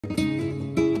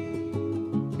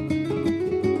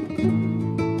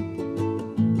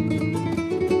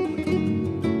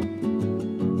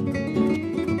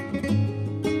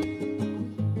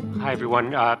Hi,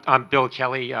 everyone. I'm Bill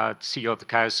Kelley, CEO of the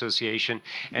CAIA Association,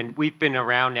 and we've been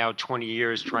around now 20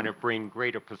 years trying to bring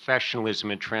greater professionalism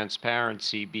and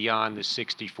transparency beyond the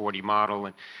 60/40 model.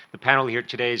 And the panel here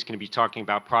today is going to be talking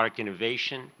about product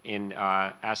innovation in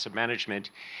asset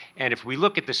management. And if we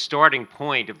look at the starting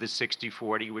point of the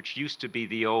 60/40, which used to be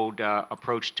the old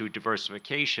approach to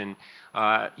diversification,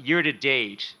 year to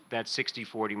date, that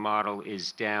 60/40 model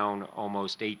is down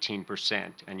almost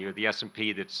 18%. And you're the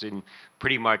S&P that's in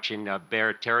pretty much in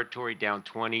bear territory, down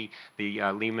 20. The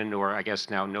Lehman, or I guess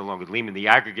now no longer Lehman, the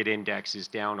aggregate index is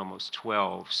down almost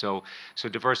 12. So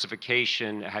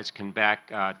diversification has come back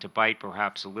to bite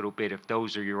perhaps a little bit if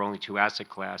those are your only two asset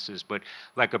classes. But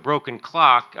like a broken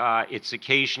clock, it's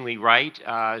occasionally right.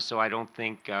 So I don't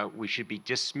think we should be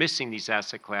dismissing these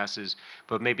asset classes,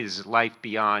 but maybe there's life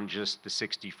beyond just the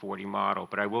 60/40 model.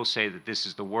 But I will say that this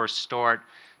is the worst start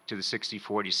to the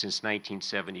 60/40 since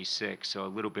 1976, so a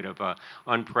little bit of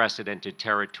unprecedented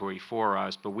territory for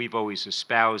us, but we've always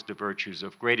espoused the virtues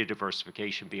of greater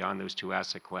diversification beyond those two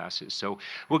asset classes. So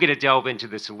we're going to delve into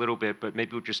this a little bit, but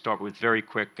maybe we'll just start with very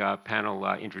quick panel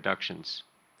introductions.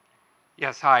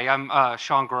 Yes, hi, I'm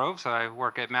Sean Groves. I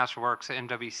work at Masterworks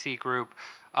MWC Group.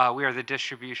 We are the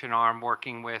distribution arm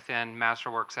working within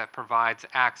Masterworks that provides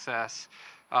access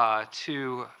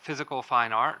to physical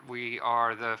fine art. We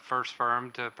are the first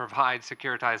firm to provide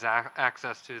securitized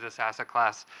access to this asset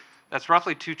class. That's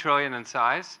roughly $2 trillion in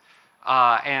size.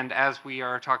 And as we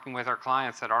are talking with our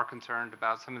clients that are concerned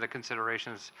about some of the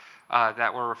considerations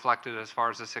that were reflected as far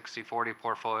as the 60/40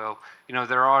 portfolio,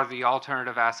 there are the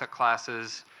alternative asset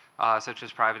classes such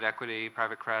as private equity,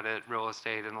 private credit, real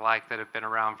estate, and the like that have been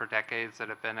around for decades that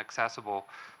have been accessible.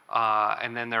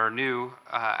 And then there are new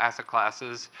asset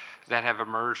classes that have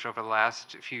emerged over the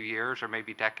last few years or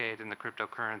maybe decade in the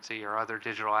cryptocurrency or other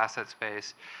digital asset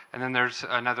space. And then there's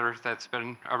another that's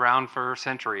been around for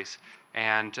centuries.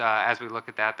 And as we look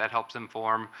at that, that helps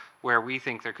inform where we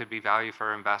think there could be value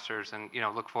for investors, and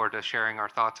look forward to sharing our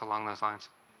thoughts along those lines.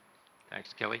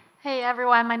 Thanks, Kelley. Hey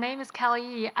everyone, my name is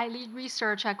Kelley. I lead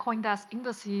research at CoinDesk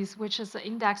Indices, which is an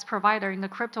index provider in the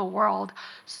crypto world.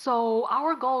 So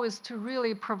our goal is to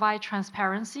really provide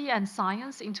transparency and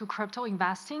science into crypto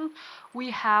investing. We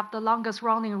have the longest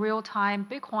running real-time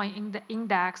Bitcoin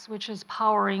index, which is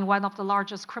powering one of the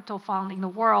largest crypto funds in the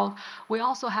world. We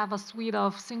also have a suite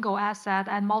of single asset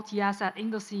and multi-asset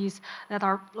indices that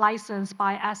are licensed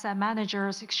by asset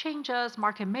managers, exchanges,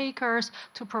 market makers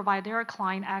to provide their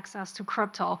client access to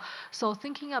crypto. So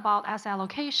thinking about asset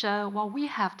allocation, what we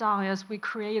have done is we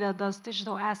created this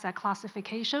digital asset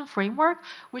classification framework,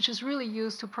 which is really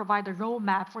used to provide a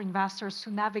roadmap for investors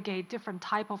to navigate different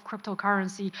type of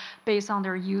cryptocurrency based on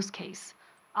their use case.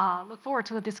 Look forward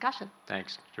to the discussion.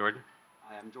 Thanks. Jordan?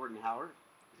 Hi, I'm Jordan Howard.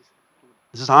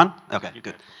 Is this on? Okay,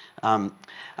 good.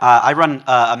 I run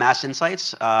Amass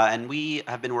Insights, and we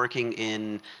have been working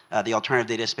in the alternative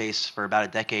data space for about a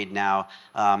decade now.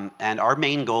 And our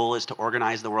main goal is to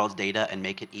organize the world's data and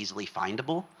make it easily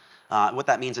findable. What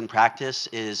that means in practice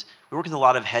is we work with a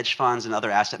lot of hedge funds and other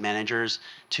asset managers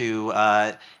to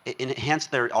enhance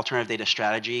their alternative data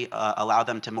strategy, allow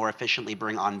them to more efficiently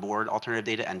bring on board alternative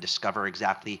data and discover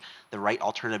exactly the right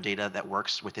alternative data that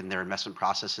works within their investment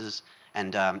processes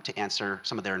and to answer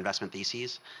some of their investment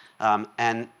theses.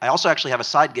 And I also actually have a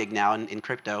side gig now in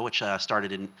crypto, which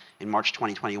started in March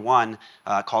 2021,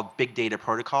 called Big Data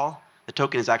Protocol. The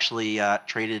token is actually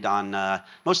traded on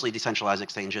mostly decentralized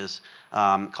exchanges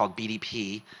called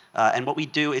BDP. And what we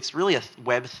do, it's really a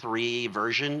Web3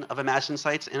 version of Amass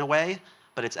Insights in a way,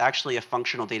 but it's actually a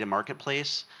functional data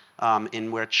marketplace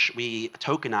in which we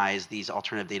tokenize these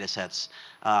alternative data sets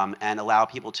and allow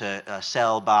people to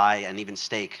sell, buy, and even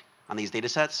stake on these data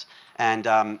sets. And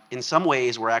in some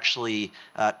ways, we're actually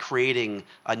creating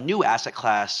a new asset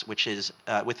class, which is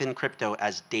within crypto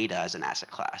as data as an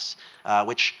asset class,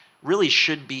 which really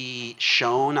should be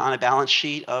shown on a balance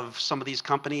sheet of some of these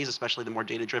companies, especially the more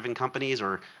data-driven companies,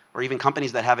 or even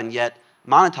companies that haven't yet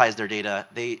monetized their data.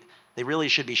 They really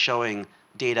should be showing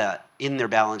data in their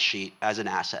balance sheet as an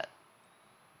asset.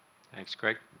 Thanks,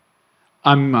 Greg.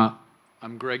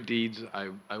 I'm Greg Deeds.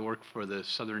 I work for the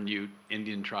Southern Ute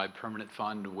Indian Tribe Permanent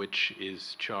Fund, which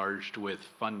is charged with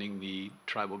funding the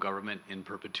tribal government in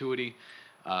perpetuity.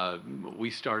 We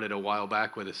started a while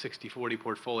back with a 60/40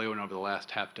 portfolio, and over the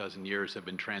last half dozen years have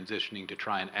been transitioning to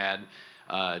try and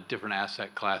add different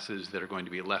asset classes that are going to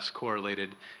be less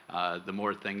correlated. The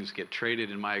more things get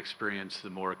traded, in my experience, the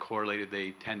more correlated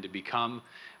they tend to become.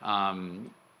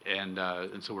 And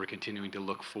so we're continuing to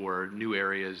look for new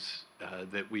areas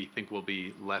that we think will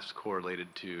be less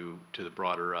correlated to the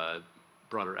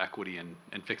broader equity and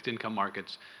fixed income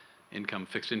markets. income.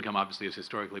 Fixed income obviously has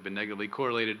historically been negatively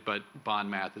correlated, but bond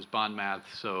math is bond math.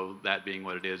 So that being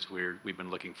what it is, we've been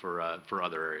looking for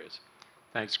other areas.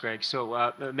 Thanks, Greg.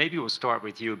 So maybe we'll start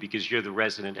with you because you're the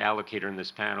resident allocator in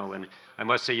this panel, and I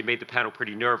must say you made the panel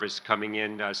pretty nervous coming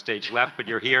in stage left, but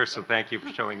you're here, so thank you for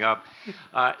showing up.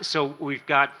 So we've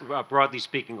got, broadly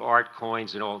speaking, art,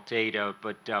 coins, and alt data,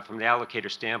 but from the allocator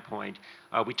standpoint,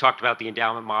 we talked about the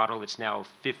endowment model. It's now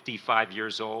 55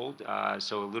 years old,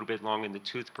 so a little bit long in the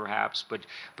tooth, perhaps. But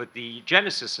the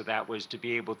genesis of that was to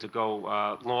be able to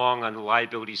go long on the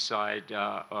liability side,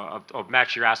 of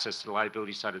match your assets to the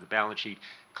liability side of the balance sheet,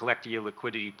 collect your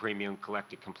liquidity premium,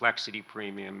 collect a complexity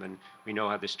premium, and we know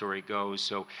how the story goes.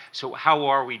 So how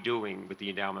are we doing with the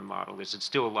endowment model? Is it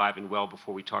still alive and well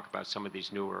before we talk about some of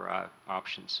these newer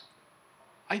options?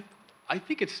 I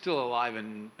think it's still alive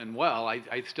and well.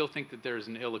 I still think that there's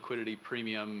an illiquidity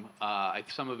premium.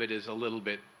 Some of it is a little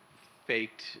bit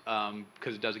faked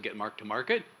because it doesn't get marked to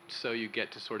market. So you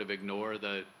get to sort of ignore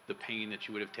the pain that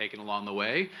you would have taken along the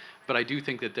way. But I do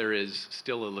think that there is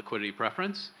still a liquidity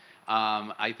preference.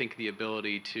 I think the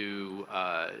ability to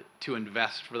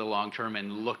invest for the long term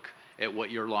and look at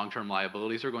what your long-term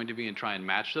liabilities are going to be and try and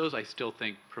match those, I still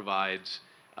think provides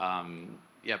some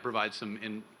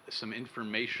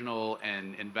informational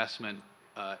and investment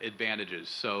advantages.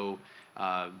 So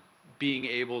being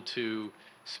able to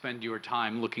spend your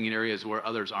time looking in areas where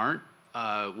others aren't,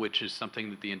 which is something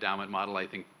that the endowment model I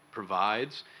think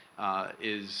provides,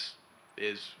 is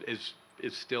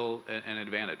still an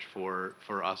advantage for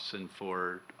us and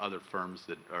for other firms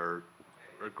that are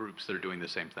or groups that are doing the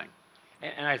same thing.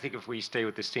 And I think if we stay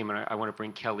with this theme, and I want to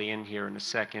bring Kelley in here in a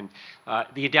second,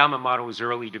 the endowment model was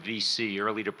early to VC,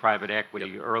 early to private equity,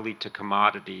 Yep. early to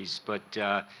commodities. But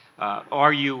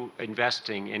are you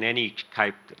investing in any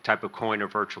type of coin or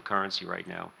virtual currency right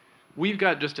now? We've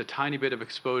got just a tiny bit of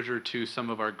exposure to some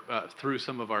of our, through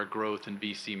some of our growth, and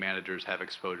VC managers have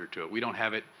exposure to it. We don't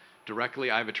have it directly.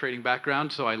 I have a trading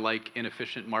background, so I like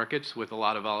inefficient markets with a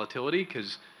lot of volatility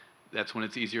because that's when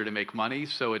it's easier to make money.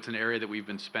 So it's an area that we've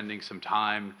been spending some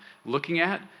time looking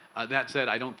at. That said,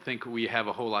 I don't think we have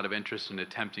a whole lot of interest in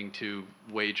attempting to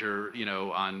wager,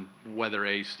 on whether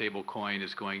a stable coin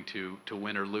is going to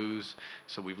win or lose.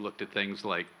 So we've looked at things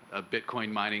like a Bitcoin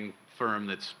mining firm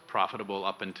that's profitable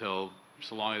up until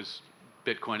so long as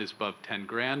Bitcoin is above 10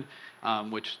 grand,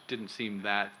 which didn't seem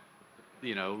that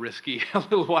risky a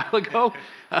little while ago.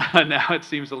 Now it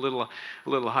seems a little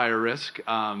higher risk.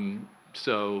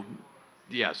 So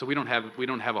we don't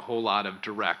have a whole lot of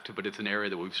direct, but it's an area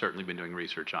that we've certainly been doing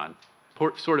research on.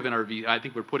 Sort of in our I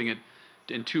think we're putting it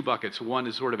in two buckets. One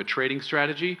is sort of a trading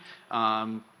strategy,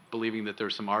 believing that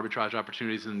there's some arbitrage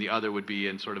opportunities, and the other would be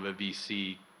in sort of a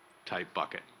VC type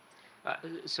bucket.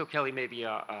 So Kelley, maybe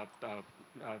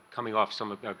coming off some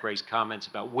of Greg's comments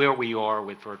about where we are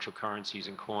with virtual currencies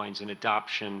and coins and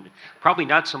adoption, probably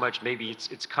not so much, maybe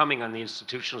it's coming on the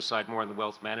institutional side, more in the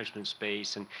wealth management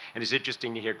space, and it's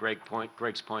interesting to hear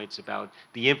Greg's points about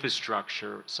the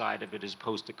infrastructure side of it as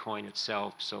opposed to coin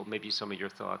itself. So maybe some of your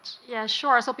thoughts. Yeah,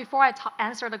 sure. So before I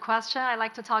answer the question, I'd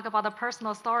like to talk about a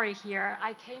personal story here.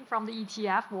 I came from the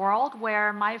ETF world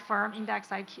where my firm,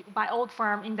 my old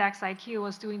firm, Index IQ,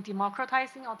 was doing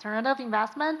democratizing alternative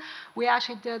investment. We actually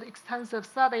did extensive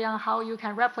study on how you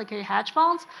can replicate hedge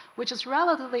funds, which is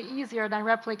relatively easier than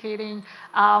replicating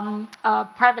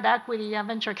private equity and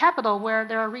venture capital, where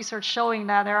there are research showing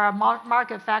that there are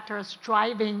market factors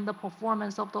driving the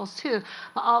performance of those two.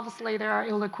 But obviously, there are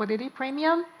illiquidity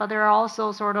premium, but there are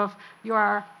also sort of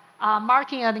your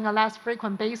marking it in a less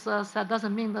frequent basis. That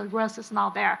doesn't mean the risk is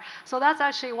not there. So that's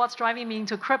actually what's driving me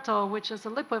into crypto, which is a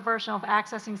liquid version of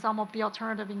accessing some of the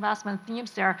alternative investment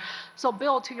themes there. So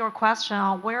Bill, to your question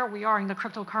on where we are in the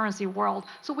cryptocurrency world,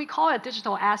 so we call it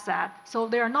digital asset. So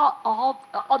they're not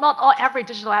every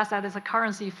digital asset is a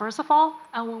currency, first of all.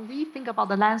 And when we think about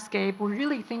the landscape, we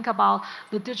really think about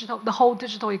the whole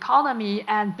digital economy.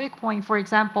 And Bitcoin, for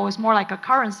example, is more like a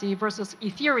currency versus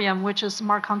Ethereum, which is a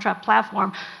smart contract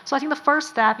platform. So I think the first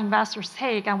step investors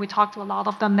take, and we talked to a lot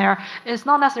of them there, is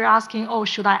not necessarily asking, oh,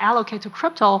 should I allocate to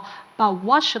crypto, but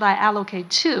what should I allocate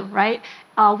to, right?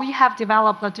 We have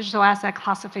developed a digital asset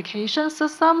classification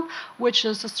system, which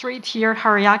is a 3-tiered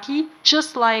hierarchy,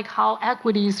 just like how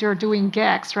equities you're doing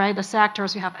GICs, right? The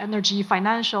sectors, you have energy,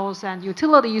 financials, and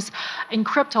utilities. In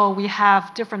crypto, we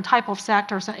have different type of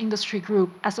sectors and industry group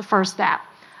as a first step.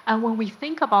 And when we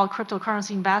think about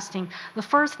cryptocurrency investing, the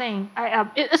first thing,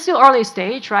 it's still early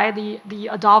stage, right? The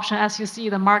adoption, as you see,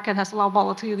 the market has a lot of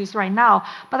volatilities right now.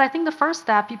 But I think the first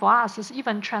step people ask is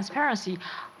even transparency.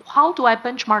 How do I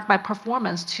benchmark my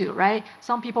performance to, right?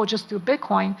 Some people just do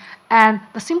Bitcoin. And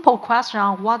the simple question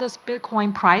on what is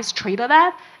Bitcoin price traded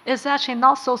at is actually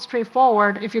not so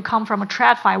straightforward if you come from a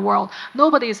TradFi world.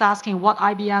 Nobody is asking what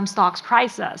IBM stock's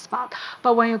price is.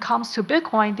 But when it comes to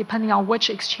Bitcoin, depending on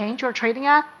which exchange you're trading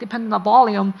at, depending on the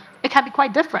volume, it can be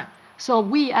quite different. So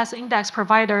we, as index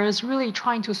providers, really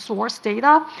trying to source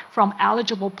data from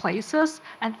eligible places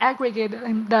and aggregate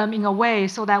them in a way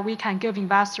so that we can give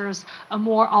investors a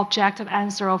more objective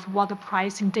answer of what the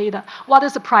pricing data, what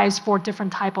is the price for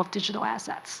different type of digital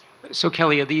assets. So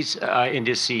Kelley, are these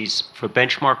indices for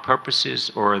benchmark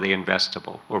purposes, or are they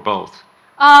investable, or both?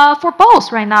 For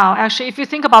both right now, actually, if you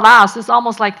think about us, it's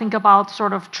almost like think about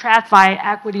sort of TradFi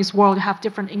equities world, you have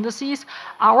different indices.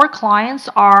 Our clients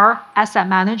are asset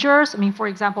managers. I mean, for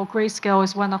example, Grayscale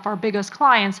is one of our biggest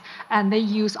clients, and they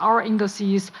use our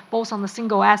indices both on the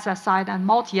single asset side and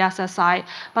multi-asset side.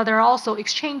 But there are also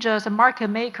exchanges and market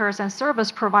makers and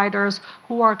service providers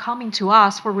who are coming to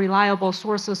us for reliable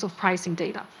sources of pricing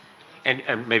data.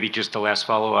 And maybe just the last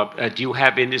follow-up, do you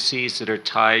have indices that are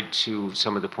tied to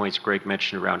some of the points Greg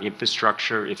mentioned around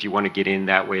infrastructure, if you want to get in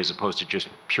that way as opposed to just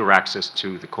pure access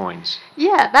to the coins?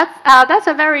 Yeah, that's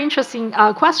a very interesting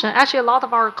question. Actually, a lot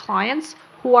of our clients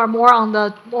who are more on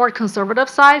the more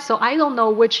conservative side, so I don't know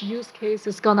which use case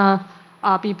is going to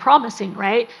be promising,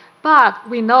 right? But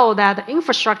we know that the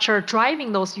infrastructure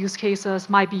driving those use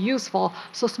cases might be useful.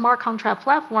 So smart contract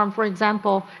platform, for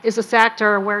example, is a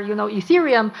sector where, you know,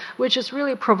 Ethereum, which is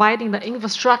really providing the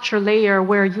infrastructure layer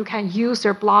where you can use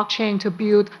your blockchain to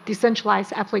build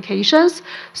decentralized applications.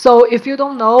 So if you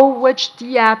don't know which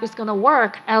DApp is going to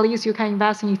work, at least you can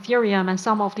invest in Ethereum and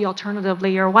some of the alternative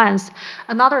layer ones.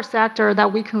 Another sector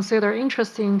that we consider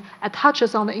interesting and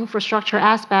touches on the infrastructure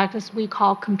aspect is we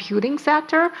call computing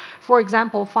sector. For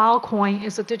example, Filecoin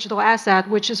is a digital asset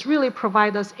which is really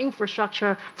provide us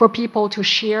infrastructure for people to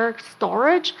share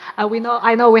storage.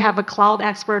 I know we have a cloud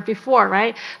expert before,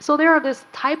 right? So there are this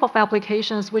type of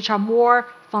applications which are more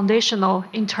foundational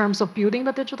in terms of building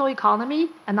the digital economy,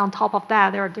 and on top of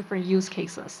that, there are different use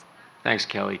cases. Thanks,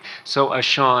 Kelley. So,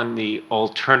 Sean, the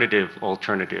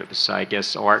alternatives, I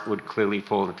guess art would clearly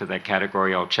fall into that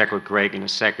category. I'll check with Greg in a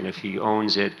second if he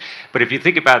owns it. But if you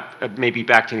think about maybe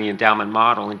back to the endowment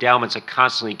model, endowments are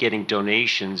constantly getting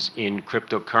donations in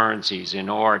cryptocurrencies, in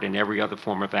art, and every other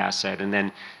form of asset. And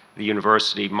then the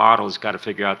university model has got to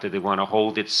figure out that they want to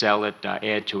hold it, sell it,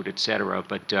 add to it, et cetera.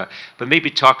 But maybe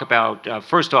talk about,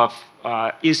 first off,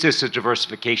 is this a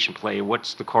diversification play?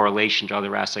 What's the correlation to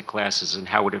other asset classes, and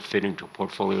how would it fit into a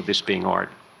portfolio, this being art?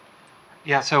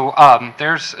 Yeah, so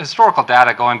there's historical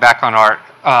data going back on art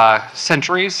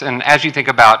centuries, and as you think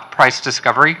about price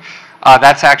discovery,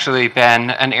 that's actually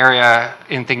been an area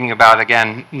in thinking about,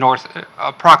 again,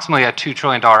 approximately a $2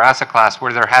 trillion asset class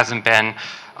where there hasn't been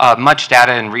much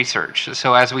data and research.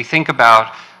 So as we think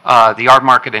about the art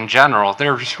market in general,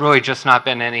 there's really just not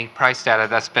been any price data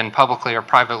that's been publicly or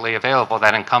privately available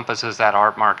that encompasses that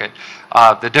art market.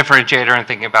 The differentiator in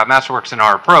thinking about Masterworks and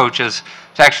our approach is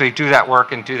to actually do that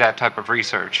work and do that type of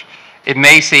research. It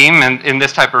may seem in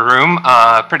this type of room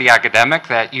pretty academic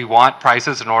that you want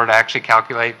prices in order to actually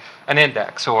calculate an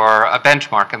index or a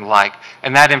benchmark and the like.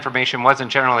 And that information wasn't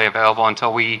generally available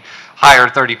until we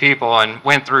hired 30 people and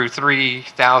went through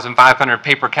 3,500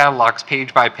 paper catalogs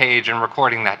page by page and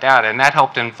recording that data. And that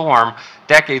helped inform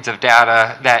decades of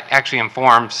data that actually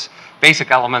informs basic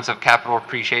elements of capital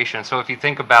appreciation. So if you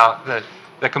think about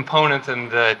the components and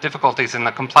the difficulties and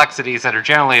the complexities that are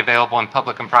generally available in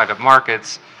public and private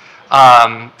markets,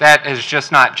 that has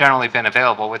just not generally been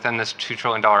available within this $2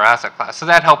 trillion asset class. So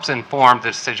that helps inform the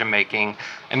decision making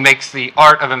and makes the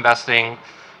art of investing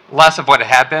less of what it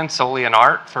had been solely in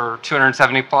art for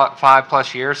 275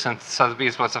 plus years since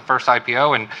Sotheby's was the first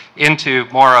IPO, and into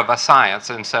more of a science.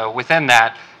 And so within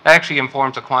that, that actually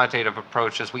informs a quantitative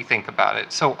approach as we think about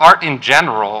it. So art in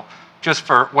general, just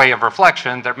for way of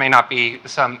reflection, there may not be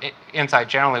some insight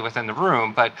generally within the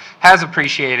room, but has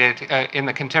appreciated in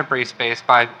the contemporary space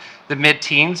by the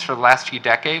mid-teens for the last few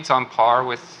decades, on par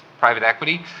with private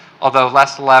equity, although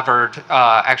less levered,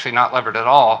 actually not levered at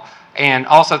all. And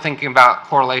also thinking about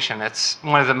correlation, it's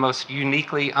one of the most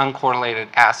uniquely uncorrelated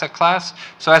asset class.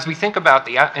 So as we think about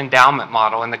the endowment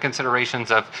model and the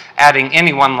considerations of adding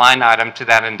any one line item to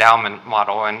that endowment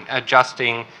model and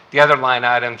adjusting the other line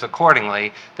items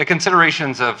accordingly, the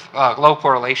considerations of low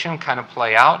correlation kind of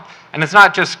play out. And it's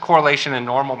not just correlation in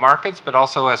normal markets, but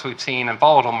also, as we've seen in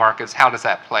volatile markets, how does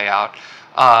that play out?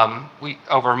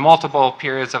 over multiple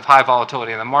periods of high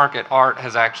volatility in the market, art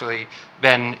has actually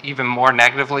been even more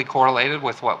negatively correlated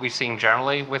with what we've seen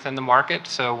generally within the market.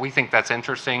 So we think that's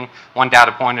interesting. One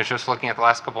data point is just looking at the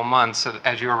last couple of months,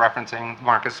 as you were referencing,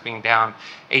 markets being down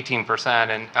 18%,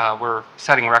 and we're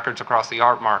setting records across the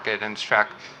art market and track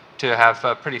to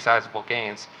have pretty sizable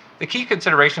gains. The key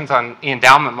considerations on the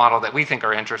endowment model that we think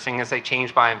are interesting is they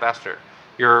change by investor.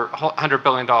 Your $100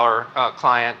 billion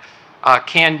client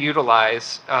can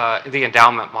utilize the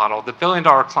endowment model. The $1 billion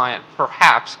client,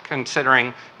 perhaps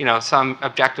considering some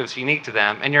objectives unique to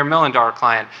them, and your $1 million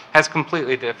client has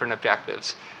completely different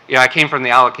objectives. I came from the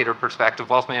allocator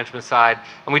perspective, wealth management side,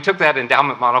 and we took that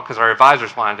endowment model because our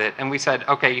advisors wanted it, and we said,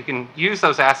 okay, you can use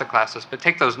those asset classes, but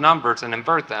take those numbers and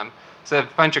invert them. So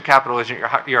if venture capital isn't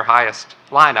your highest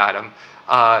line item,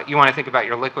 you want to think about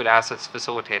your liquid assets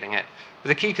facilitating it. But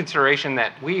the key consideration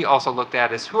that we also looked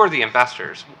at is who are the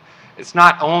investors? It's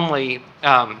not only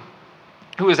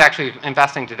who is actually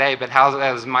investing today, but how that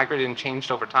has migrated and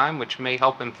changed over time, which may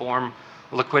help inform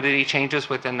liquidity changes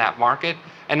within that market.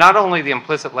 And not only the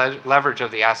implicit leverage of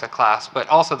the asset class, but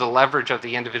also the leverage of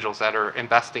the individuals that are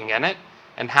investing in it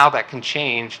and how that can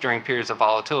change during periods of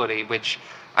volatility, which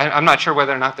I'm not sure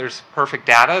whether or not there's perfect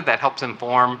data that helps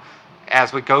inform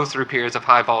as we go through periods of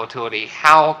high volatility,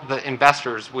 how the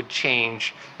investors would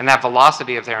change and that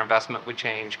velocity of their investment would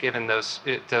change given those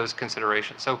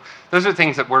considerations. So those are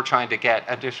things that we're trying to get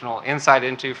additional insight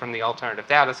into from the alternative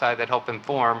data side that help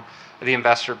inform the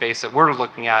investor base that we're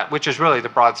looking at, which is really the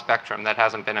broad spectrum that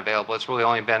hasn't been available. It's really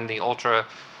only been the ultra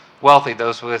wealthy,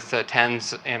 those with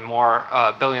tens and more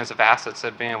billions of assets that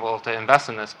have been able to invest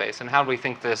in this space. And how do we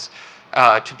think this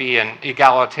to be an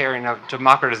egalitarian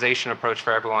democratization approach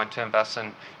for everyone to invest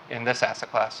in this asset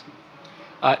class?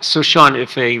 So Sean,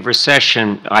 if a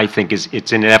recession, I think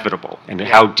it's inevitable, and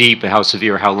how deep, how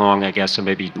severe, how long, I guess, it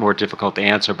may be more difficult to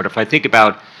answer. But if I think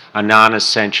about a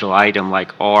non-essential item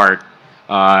like art,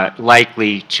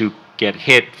 likely to get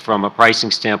hit from a pricing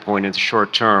standpoint in the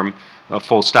short term,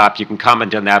 full stop, you can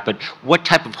comment on that. But what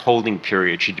type of holding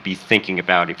period should you be thinking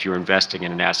about if you're investing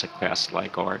in an asset class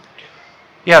like art?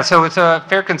 Yeah, so it's a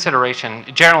fair consideration.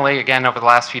 Generally, again, over the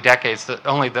last few decades,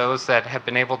 only those that have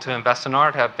been able to invest in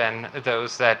art have been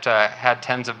those that had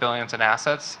tens of billions in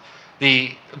assets.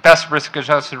 The best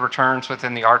risk-adjusted returns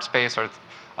within the art space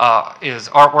is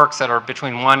artworks that are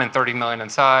between 1 and 30 million in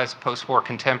size, post-war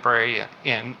contemporary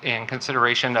in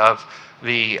consideration of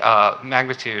the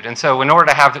magnitude. And so in order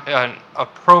to have an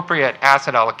appropriate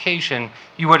asset allocation,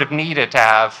 you would have needed to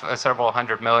have several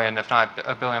hundred million, if not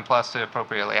 $1 billion plus, to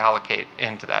appropriately allocate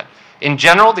into that. In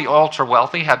general, the ultra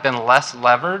wealthy have been less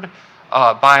levered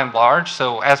by and large.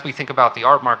 So as we think about the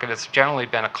art market, it's generally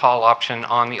been a call option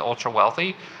on the ultra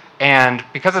wealthy. And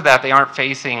because of that, they aren't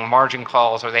facing margin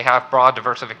calls, or they have broad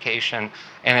diversification,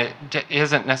 and it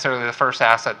isn't necessarily the first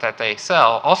asset that they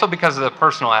sell. Also because of the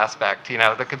personal aspect,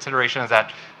 the consideration is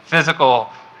that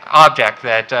physical object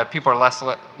that people are less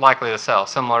likely to sell,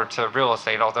 similar to real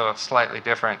estate, although it's slightly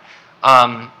different.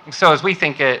 So as we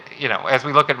think as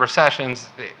we look at recessions,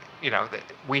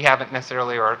 we haven't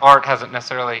necessarily, or art hasn't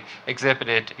necessarily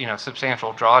exhibited,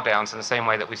 substantial drawdowns in the same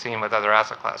way that we've seen with other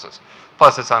asset classes.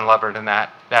 Plus, it's unlevered, and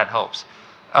that helps.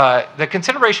 The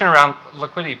consideration around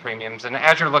liquidity premiums, and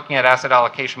as you're looking at asset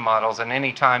allocation models, and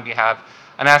any time you have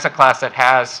an asset class that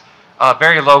has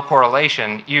very low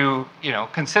correlation, you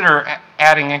consider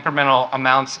adding incremental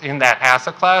amounts in that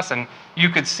asset class, and you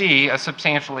could see a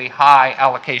substantially high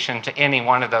allocation to any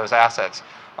one of those assets.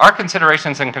 Our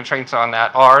considerations and constraints on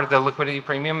that are the liquidity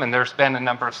premium, and there's been a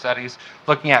number of studies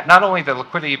looking at not only the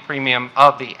liquidity premium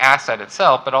of the asset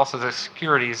itself, but also the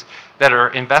securities that are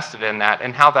invested in that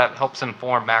and how that helps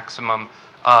inform maximum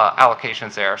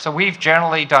allocations there. So we've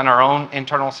generally done our own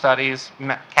internal studies,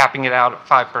 capping it out at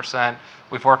 5%.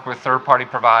 We've worked with third-party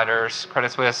providers,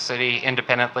 Credit Suisse, Citi,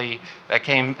 independently, that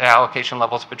came to allocation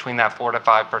levels between that 4 to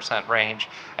 5% range.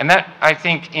 And that, I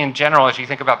think, in general, as you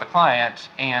think about the client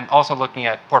and also looking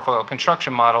at portfolio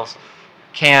construction models,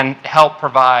 can help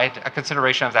provide a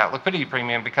consideration of that liquidity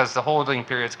premium, because the holding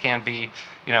periods can be,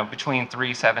 between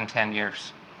 3, 7, 10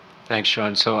 years. Thanks,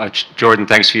 Sean. So, Jordan,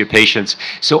 thanks for your patience.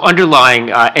 So underlying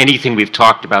anything we've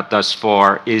talked about thus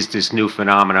far is this new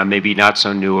phenomenon, maybe not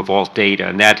so new, of alt data,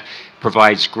 and that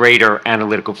provides greater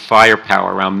analytical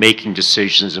firepower around making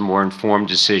decisions and more informed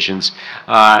decisions.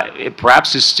 It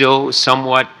perhaps is still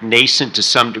somewhat nascent to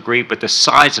some degree, but the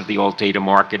size of the alt data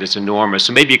market is enormous.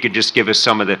 So maybe you could just give us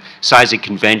some of the sizing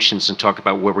conventions and talk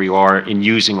about where we are in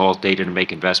using alt data to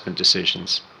make investment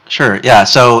decisions. Sure, yeah.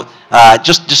 So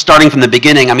just starting from the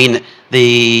beginning, I mean,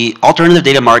 the alternative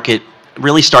data market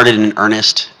really started in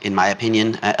earnest, in my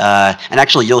opinion. And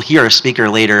actually, you'll hear a speaker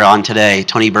later on today,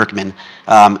 Tony Berkman,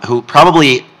 who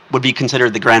probably would be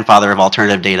considered the grandfather of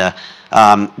alternative data,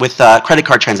 with credit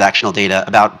card transactional data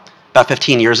about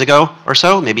 15 years ago or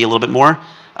so, maybe a little bit more.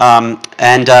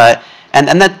 And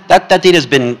that data has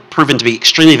been proven to be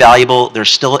extremely valuable. There's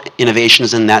still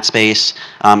innovations in that space,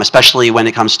 especially when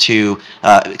it comes to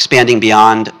expanding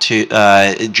beyond to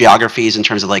geographies in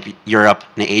terms of like Europe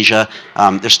and Asia.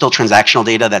 There's still transactional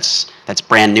data that's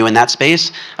brand new in that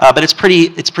space, but it's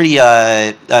pretty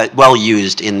well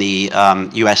used in the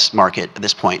U.S. market at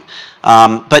this point.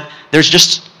 But there's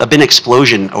just been an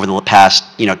explosion over the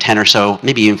past 10 or so,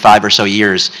 maybe even 5 or so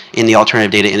years in the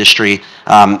alternative data industry.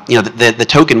 The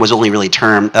token was only really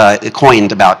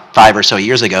coined about 5 or so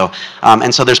years ago,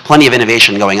 and so there's plenty of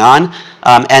innovation going on,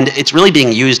 and it's really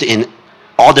being used in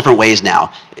all different ways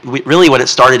now. Really, what it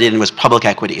started in was public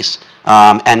equities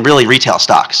and really retail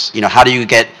stocks. How do you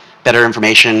get better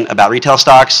information about retail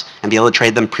stocks and be able to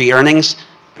trade them pre-earnings,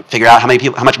 figure out how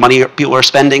much money people are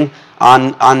spending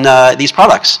on these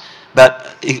products.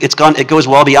 But it goes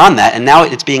well beyond that, and now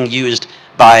it's being used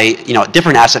by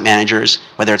different asset managers,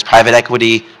 whether it's private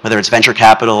equity, whether it's venture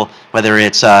capital, whether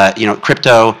it's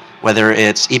crypto, whether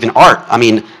it's even art. I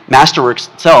mean,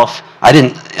 Masterworks itself,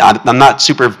 I'm not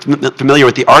super familiar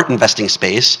with the art investing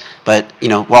space, but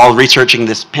while researching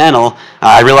this panel,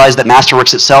 I realized that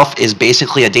Masterworks itself is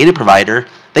basically a data provider.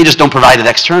 They just don't provide it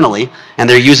externally, and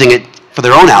they're using it for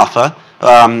their own alpha,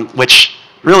 which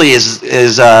really is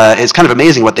kind of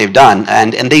amazing what they've done,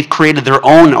 and they've created their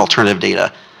own alternative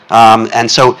data.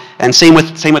 And same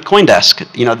with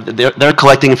CoinDesk. They're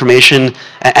collecting information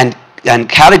and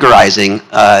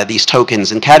categorizing these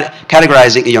tokens and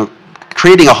categorizing,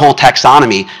 creating a whole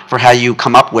taxonomy for how you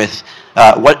come up with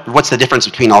what's the difference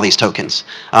between all these tokens.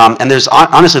 And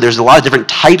honestly, there's a lot of different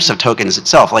types of tokens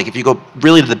itself. Like if you go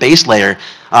really to the base layer,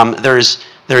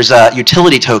 there's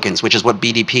utility tokens, which is what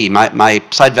BDP, my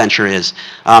side venture, is.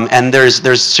 And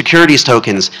there's securities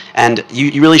tokens, and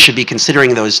you really should be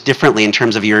considering those differently in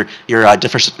terms of your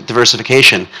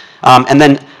diversification. And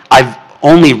then I've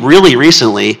only really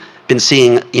recently been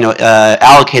seeing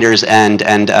allocators and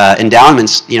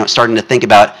endowments starting to think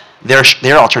about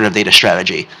their alternative data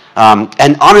strategy.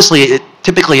 And honestly,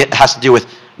 typically it has to do with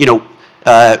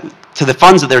to the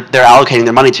funds that they're allocating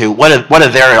their money to, what are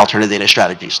their alternative data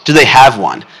strategies? Do they have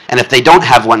one? And if they don't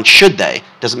have one, should they?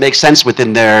 Does it make sense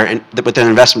within their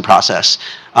investment process?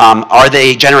 Are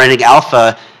they generating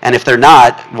alpha? And if they're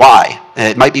not, why?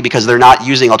 It might be because they're not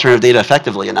using alternative data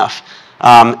effectively enough.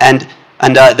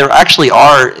 And there actually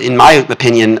are, in my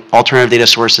opinion, alternative data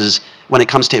sources when it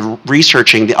comes to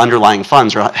researching the underlying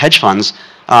funds or hedge funds.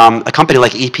 A company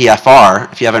like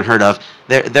EPFR, if you haven't heard of,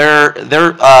 they're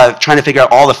trying to figure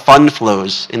out all the fund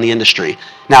flows in the industry.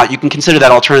 Now, you can consider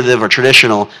that alternative or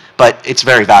traditional, but it's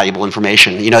very valuable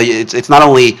information. It's not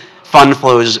only fund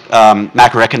flows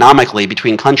macroeconomically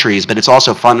between countries, but it's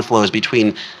also fund flows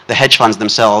between the hedge funds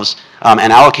themselves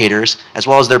and allocators, as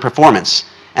well as their performance.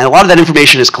 And a lot of that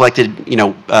information is collected,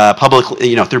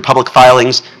 publicly, through public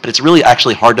filings, but it's really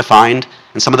actually hard to find.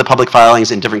 And some of the public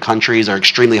filings in different countries are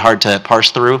extremely hard to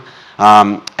parse through.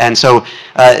 And so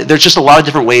there's just a lot of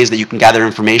different ways that you can gather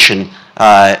information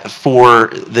for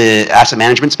the asset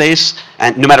management space,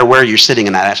 and no matter where you're sitting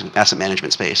in that asset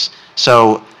management space.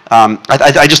 So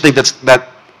I just think that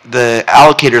the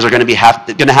allocators are going to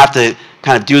have to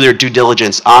kind of do their due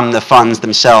diligence on the funds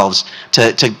themselves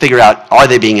to figure out, are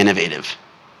they being innovative?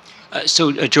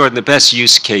 So, Jordan, the best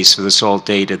use case for this all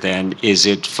data then, is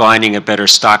it finding a better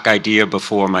stock idea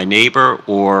before my neighbor,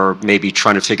 or maybe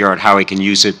trying to figure out how I can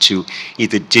use it to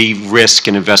either de-risk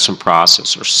an investment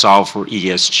process or solve for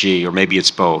ESG, or maybe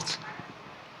it's both?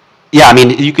 Yeah, I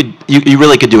mean, you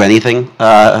really could do anything.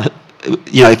 I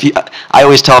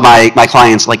always tell my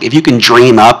clients, like, if you can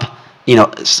dream up,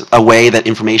 a way that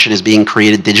information is being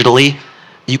created digitally,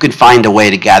 you can find a way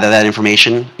to gather that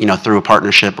information, through a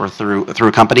partnership or through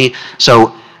a company.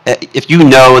 So if you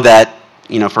know that,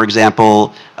 for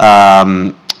example,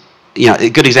 a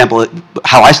good example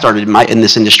how I started in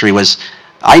this industry was,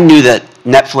 I knew that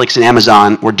Netflix and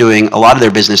Amazon were doing a lot of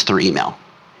their business through email,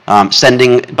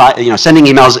 sending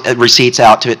emails, receipts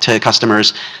out to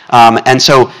customers, and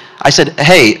so I said,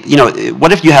 hey,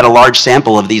 what if you had a large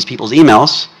sample of these people's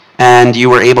emails, and you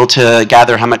were able to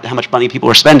gather how much money people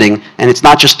are spending, and it's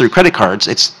not just through credit cards,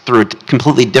 it's through a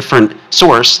completely different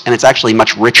source, and it's actually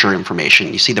much richer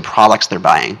information. You see the products they're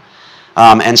buying.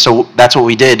 And so that's what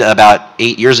we did about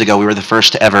 8 years ago. We were the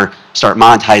first to ever start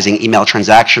monetizing email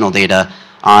transactional data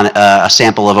on a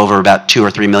sample of over about 2 or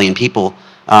 3 million people.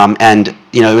 And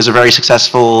it was a very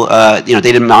successful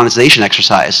data monetization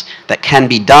exercise that can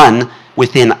be done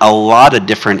within a lot of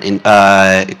different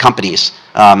companies,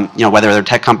 whether they're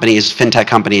tech companies, fintech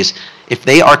companies. If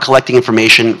they are collecting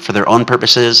information for their own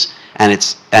purposes and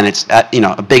it's at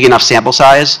a big enough sample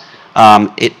size,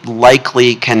 it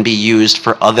likely can be used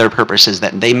for other purposes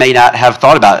that they may not have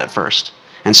thought about at first.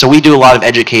 And so we do a lot of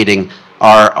educating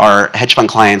our hedge fund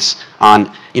clients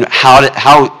on how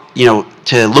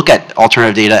to look at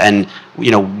alternative data and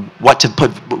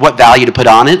what value to put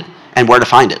on it and where to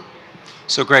find it.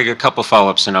 So Greg, a couple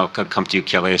follow-ups, and I'll come to you,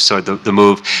 Kelley. I saw the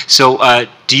move. So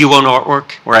do you own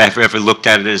artwork, or have you ever looked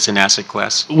at it as an asset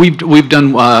class? We've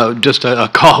done just a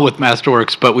call with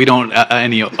Masterworks, but we don't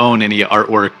own any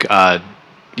artwork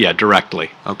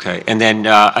directly. Okay, and then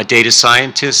a data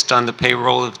scientist on the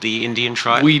payroll of the Indian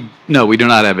tribe? No, we do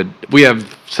not have it. We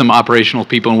have some operational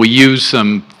people, and we use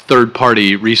some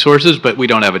third-party resources, but we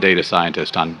don't have a data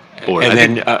scientist on board.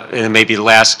 And then maybe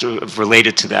last,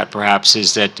 related to that perhaps,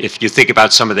 is that if you think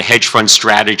about some of the hedge fund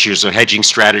strategies or hedging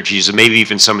strategies, or maybe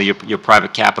even some of your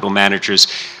private capital managers,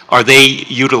 are they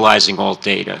utilizing alt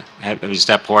data? Is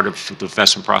that part of the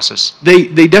investment process?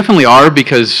 They definitely are,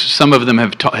 because some of them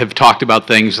have talked about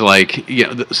things like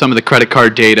some of the credit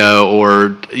card data,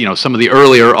 or some of the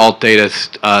earlier alt data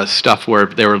stuff where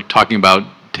they were talking about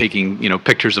taking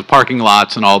pictures of parking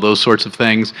lots and all those sorts of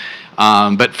things.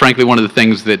 But frankly, one of the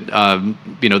things that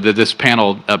that this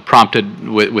panel prompted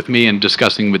with me and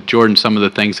discussing with Jordan some of the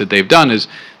things that they've done is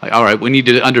like, all right, we need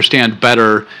to understand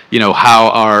better how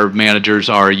our managers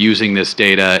are using this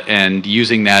data and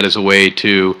using that as a way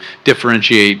to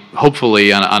differentiate,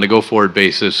 hopefully on a go-forward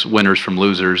basis, winners from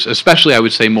losers. Especially, I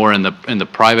would say, more in the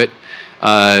private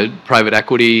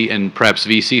equity and perhaps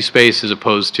VC space, as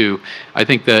opposed to, I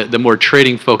think the more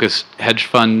trading focused hedge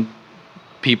fund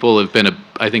people have been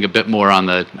I think a bit more on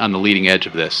the leading edge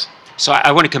of this. So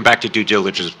I want to come back to due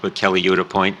diligence, but Kelley, you had a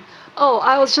point. Oh,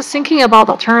 I was just thinking about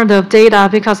alternative data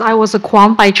because I was a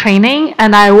quant by training,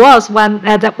 and I was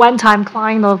at that one time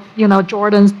client of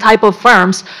Jordan's type of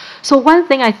firms. So one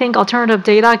thing I think alternative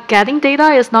data, getting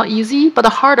data is not easy, but the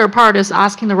harder part is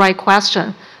asking the right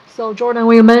question. So Jordan,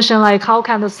 we mentioned like how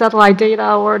can the satellite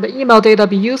data or the email data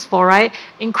be useful, right?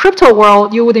 In crypto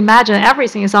world, you would imagine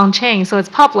everything is on chain, so it's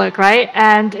public, right?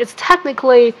 And it's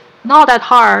technically not that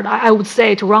hard, I would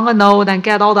say, to run a node and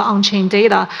get all the on-chain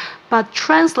data. But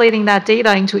translating that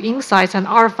data into insights and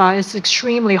alpha is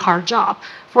extremely hard job.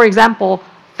 For example,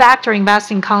 factor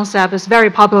investing concept is very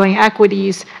popular in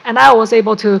equities, and I was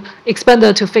able to expand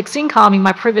it to fixed income in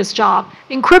my previous job.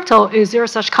 In crypto, is there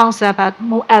such concept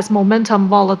as momentum,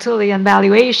 volatility, and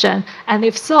valuation? And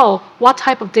if so, what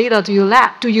type of data do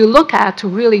you look at to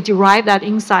really derive that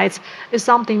insights is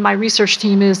something my research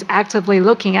team is actively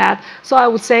looking at. So I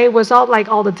would say, without like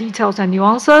all the details and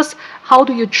nuances, how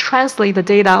do you translate the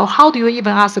data, or how do you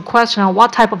even ask a question on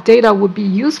what type of data would be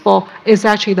useful is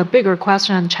actually the bigger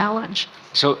question and challenge.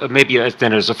 So maybe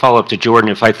then as a follow-up to Jordan,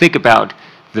 if I think about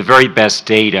the very best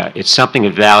data, it's something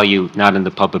of value not in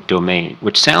the public domain,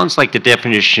 which sounds like the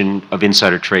definition of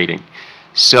insider trading.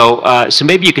 So, so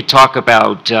maybe you could talk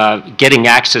about getting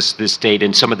access to this data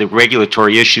and some of the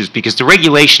regulatory issues, because the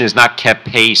regulation has not kept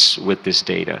pace with this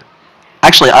data.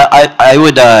 Actually, I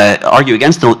would argue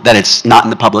against that it's not in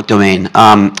the public domain.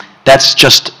 That's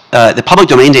just, the public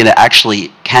domain data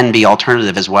actually can be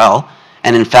alternative as well.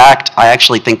 And in fact, I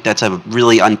actually think that's a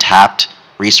really untapped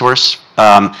resource.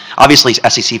 Obviously,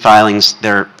 SEC filings,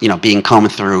 they're being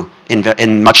combed through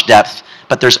in much depth,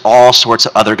 but there's all sorts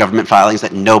of other government filings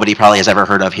that nobody probably has ever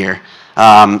heard of here.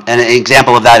 And an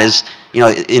example of that is,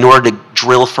 in order to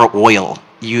drill for oil,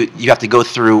 you have to go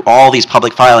through all these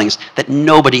public filings that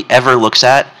nobody ever looks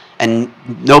at, and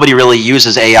nobody really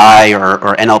uses AI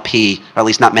or NLP, or at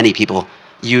least not many people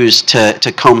use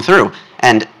to comb through.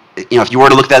 And if you were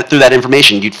to look through that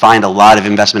information, you'd find a lot of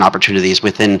investment opportunities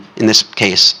within, in this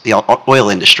case, the oil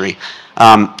industry.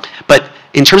 But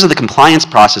in terms of the compliance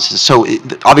processes, so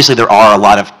obviously there are a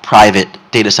lot of private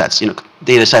data sets,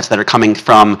 data sets that are coming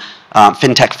from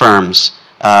fintech firms.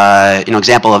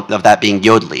 Example of that being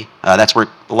Yodlee. That's where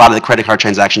a lot of the credit card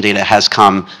transaction data has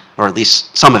come, or at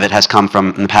least some of it has come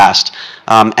from in the past.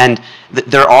 And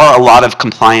there are a lot of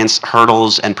compliance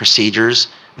hurdles and procedures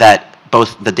that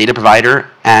both the data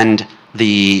provider and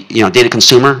the data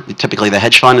consumer, typically the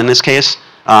hedge fund in this case,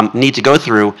 need to go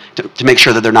through to make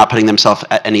sure that they're not putting themselves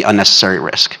at any unnecessary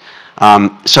risk.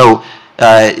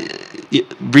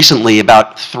 Recently,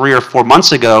 about 3 or 4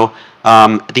 months ago,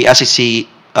 the SEC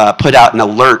put out an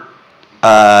alert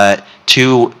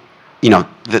to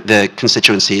the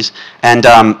constituencies and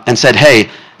said, hey,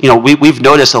 we've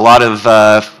noticed a lot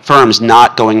of firms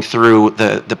not going through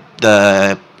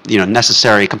the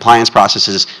necessary compliance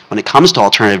processes when it comes to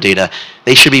alternative data.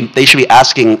 They should be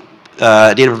asking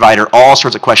a data provider all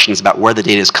sorts of questions about where the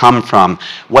data has come from,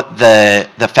 what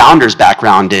the founder's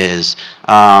background is,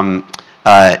 what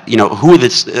are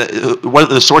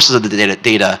the sources of the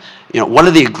data, what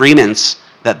are the agreements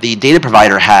that the data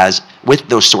provider has with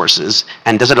those sources,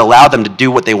 and does it allow them to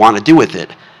do what they want to do with it?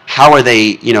 How are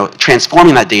they,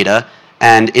 transforming that data,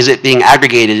 and is it being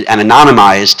aggregated and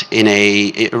anonymized in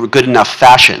a good enough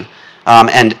fashion?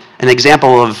 And an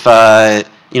example of,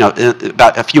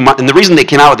 about a few months, and the reason they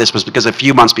came out with this was because a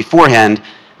few months beforehand,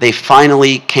 they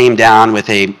finally came down with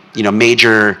a,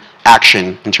 major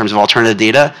action in terms of alternative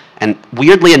data. And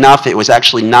weirdly enough, it was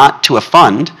actually not to a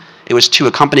fund. It was to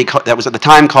a company that was at the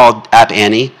time called App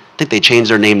Annie. I think they changed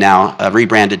their name now,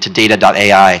 rebranded to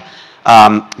Data.ai.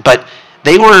 But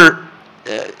they were,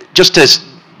 just to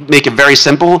make it very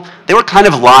simple, they were kind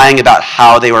of lying about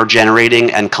how they were generating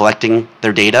and collecting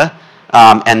their data.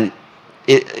 And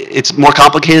it's more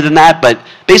complicated than that, but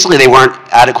basically they weren't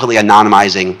adequately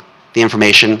anonymizing the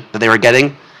information that they were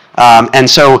getting. And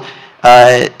so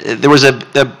there was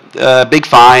a big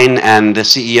fine, and the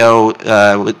CEO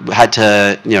had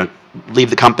to leave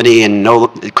the company and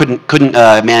couldn't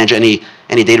manage any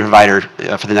data provider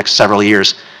for the next several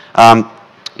years.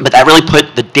 But that really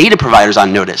put the data providers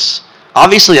on notice.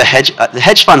 Obviously, the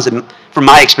hedge funds, from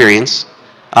my experience,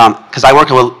 because I work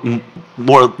with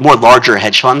more larger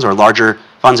hedge funds or larger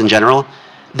funds in general,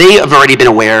 they have already been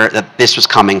aware that this was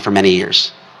coming for many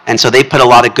years. And so they put a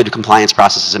lot of good compliance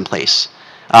processes in place.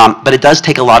 But it does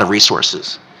take a lot of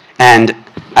resources. And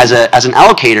as an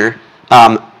allocator,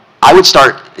 I would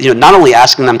start not only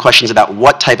asking them questions about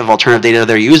what type of alternative data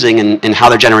they're using and how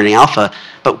they're generating alpha,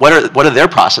 but what are their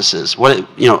processes?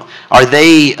 Are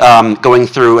they going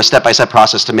through a step-by-step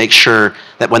process to make sure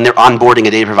that when they're onboarding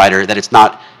a data provider that it's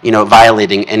not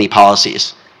violating any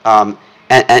policies?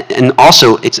 And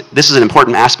also, this is an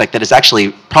important aspect that is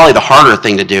actually probably the harder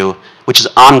thing to do, which is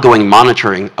ongoing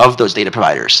monitoring of those data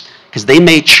providers. Because they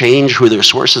may change who their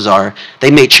sources are.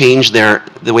 They may change the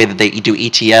way that they do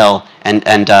ETL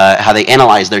and how they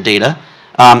analyze their data.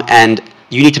 And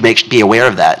you need to be aware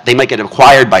of that. They might get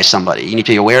acquired by somebody. You need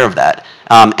to be aware of that.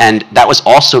 And that was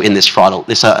also in this fraud,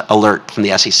 this alert from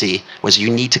the SEC, was you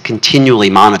need to continually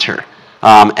monitor.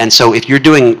 And so if you're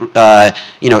doing,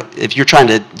 if you're trying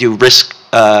to do risk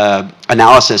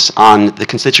analysis on the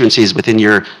constituencies within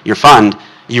your fund,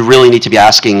 you really need to be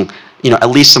asking at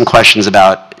least some questions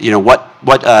about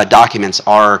what documents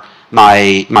are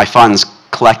my funds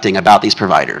collecting about these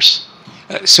providers.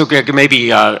 So Greg,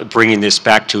 maybe bringing this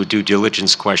back to a due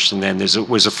diligence question then,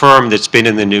 was a firm that's been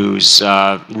in the news,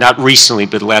 not recently,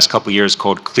 but the last couple of years,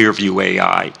 called Clearview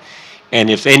AI. And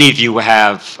if any of you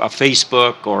have a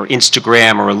Facebook or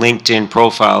Instagram or a LinkedIn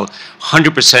profile,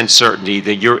 100% certainty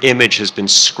that your image has been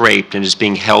scraped and is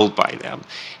being held by them.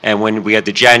 And when we had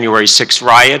the January 6th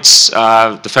riots,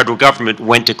 the federal government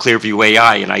went to Clearview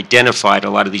AI and identified a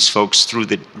lot of these folks through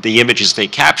the images they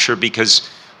capture, because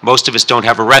most of us don't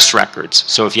have arrest records.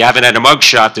 So if you haven't had a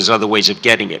mugshot, there's other ways of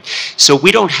getting it. So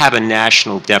we don't have a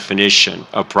national definition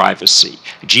of privacy.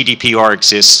 GDPR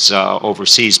exists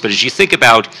overseas, but as you think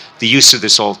about the use of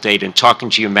this alt data and talking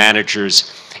to your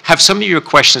managers, have some of your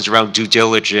questions around due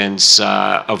diligence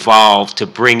evolved to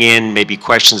bring in maybe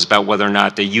questions about whether or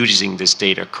not they're using this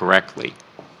data correctly?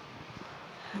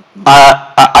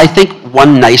 I think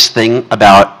one nice thing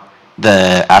about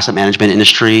the asset management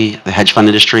industry, the hedge fund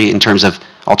industry, in terms of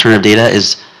alternative data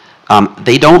is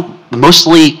they don't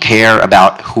mostly care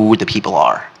about who the people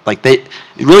are. Like it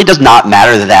really does not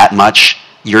matter that much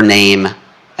your name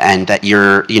and that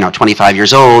you're 25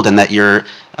 years old and that you're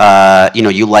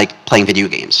you like playing video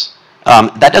games.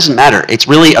 That doesn't matter. It's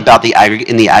really about the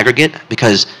aggregate,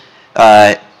 because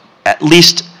at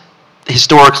least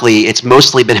historically, it's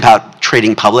mostly been about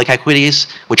trading public equities,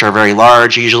 which are very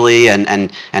large usually and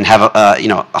have a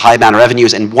high amount of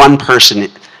revenues, and one person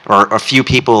or a few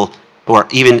people or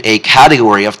even a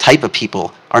category of type of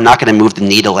people are not going to move the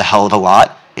needle a hell of a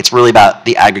lot. It's really about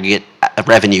the aggregate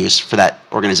revenues for that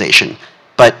organization.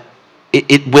 But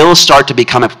it will start to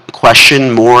become a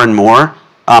question more and more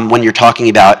when you're talking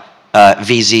about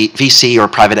VC or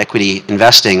private equity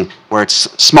investing, where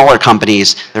it's smaller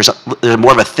companies. There's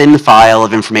more of a thin file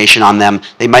of information on them.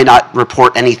 They might not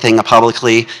report anything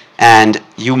publicly, and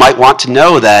you might want to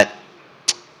know that,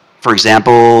 for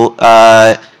example,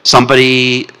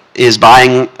 somebody is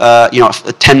buying a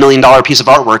 $10 million piece of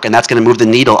artwork, and that's going to move the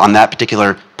needle on that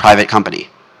particular private company.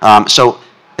 So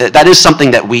that is something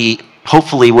that we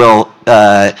hopefully will,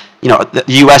 the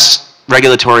U.S.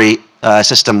 regulatory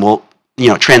system will,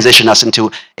 transition us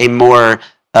into a more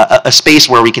a space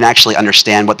where we can actually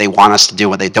understand what they want us to do,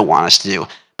 what they don't want us to do.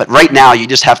 But right now,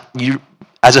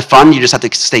 as a fund, you just have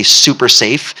to stay super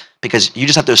safe because you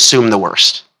just have to assume the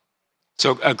worst.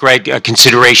 So, Greg, a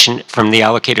consideration from the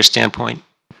allocator standpoint?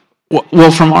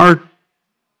 Well,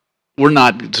 we're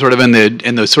not sort of in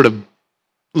the sort of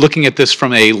looking at this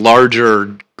from a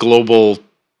larger global,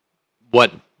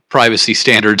 what privacy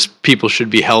standards people should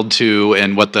be held to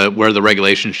and where the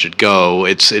regulations should go.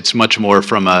 It's much more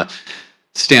from a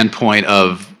standpoint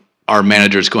of our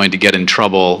managers going to get in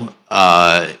trouble,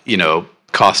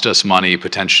 cost us money,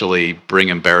 potentially bring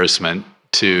embarrassment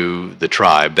to the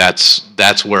tribe.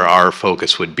 That's where our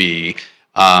focus would be,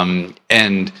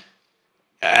 and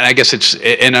I guess it's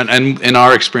in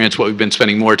our experience, what we've been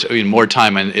spending more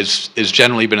time in is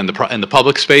generally been in the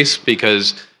public space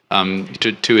because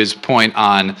to his point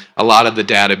on a lot of the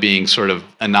data being sort of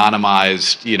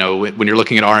anonymized. When you're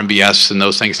looking at RMBS and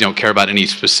those things, you don't care about any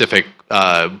specific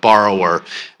borrower,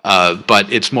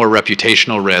 but it's more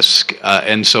reputational risk,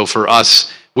 and so for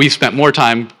us, we've spent more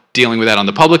time dealing with that on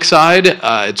the public side.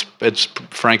 It's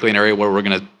frankly an area where we're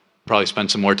going to probably spend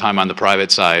some more time on the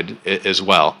private side as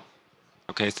well.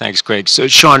 Okay, thanks, Greg. So,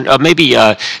 Sean, maybe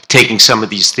taking some of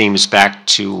these themes back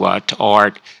to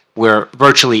art, where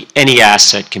virtually any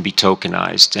asset can be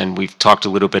tokenized, and we've talked a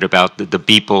little bit about the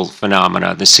Beeple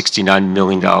phenomena, the $69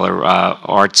 million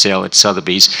art sale at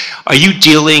Sotheby's. Are you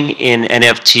dealing in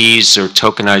NFTs or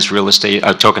tokenized real estate,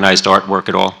 tokenized artwork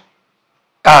at all?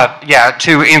 Yeah,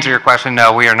 to answer your question,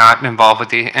 no, we are not involved with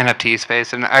the NFT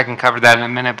space, and I can cover that in a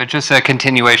minute, but just a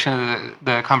continuation of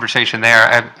the conversation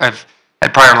there. I've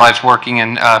had prior lives working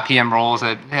in PM roles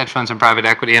at hedge funds and private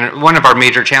equity, and one of our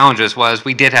major challenges was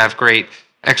we did have great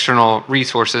external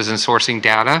resources in sourcing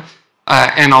data,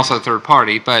 and also third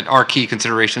party, but our key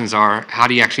considerations are how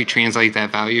do you actually translate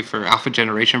that value for alpha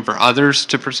generation for others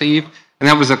to perceive, and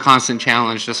that was a constant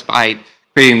challenge despite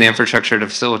creating the infrastructure to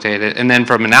facilitate it. And then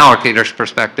from an allocator's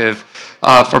perspective,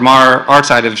 from our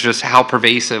side, it was just how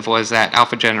pervasive was that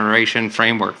alpha generation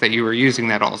framework that you were using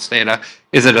that alts data.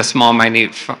 Is it a small,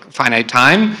 minute, finite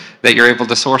time that you're able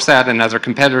to source that and other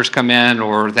competitors come in,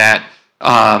 or that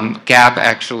gap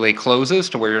actually closes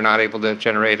to where you're not able to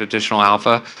generate additional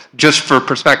alpha? Just for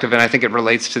perspective, and I think it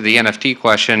relates to the NFT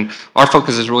question, our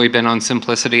focus has really been on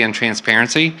simplicity and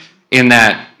transparency, in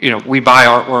that we buy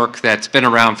artwork that's been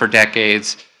around for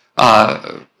decades,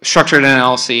 structured in an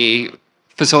LLC,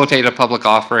 facilitate a public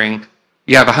offering.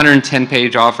 You have a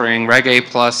 110-page offering, Reg A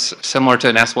plus, similar to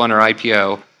an S1 or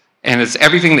IPO, and it's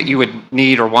everything that you would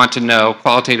need or want to know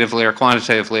qualitatively or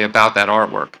quantitatively about that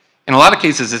artwork. In a lot of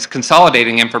cases, it's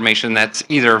consolidating information that's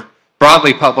either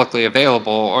broadly publicly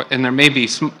available, and there may be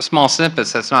small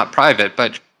snippets that's not private,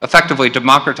 but effectively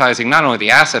democratizing not only the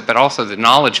asset, but also the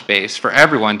knowledge base for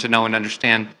everyone to know and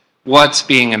understand what's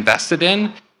being invested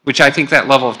in, which I think that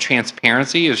level of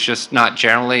transparency is just not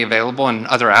generally available in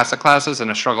other asset classes, and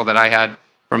a struggle that I had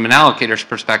from an allocator's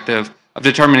perspective of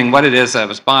determining what it is that I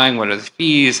was buying, what are the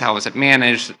fees, how is it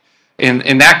managed.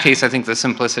 In that case, I think the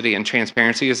simplicity and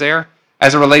transparency is there.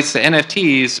 As it relates to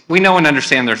NFTs, we know and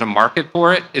understand there's a market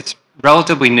for it. It's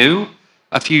relatively new,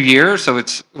 a few years, so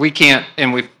we can't,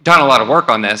 and we've done a lot of work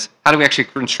on this, how do we actually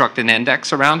construct an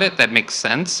index around it that makes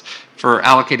sense for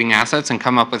allocating assets and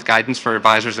come up with guidance for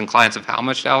advisors and clients of how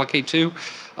much to allocate to?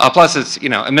 Plus, it's,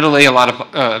 admittedly a lot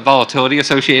of volatility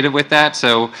associated with that,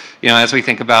 so, as we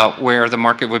think about where the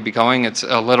market would be going, it's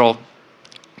a little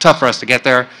tough for us to get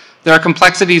there. There are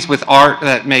complexities with art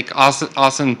that make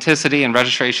authenticity and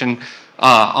registration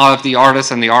of the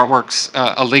artists and the artworks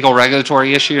a legal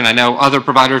regulatory issue, and I know other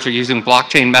providers are using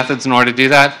blockchain methods in order to do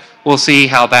that. We'll see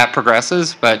how that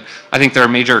progresses, but I think there are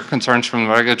major concerns from the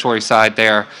regulatory side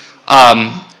there.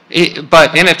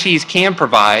 But NFTs can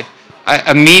provide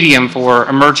a medium for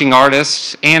emerging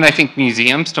artists and I think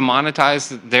museums to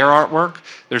monetize their artwork.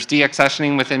 There's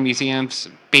deaccessioning within museums.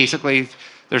 Basically,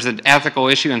 there's an ethical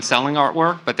issue in selling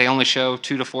artwork, but they only show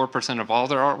 2 to 4% of all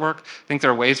their artwork. I think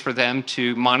there are ways for them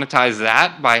to monetize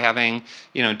that by having,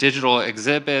 digital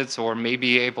exhibits, or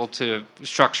maybe able to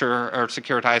structure or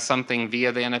securitize something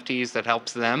via the NFTs that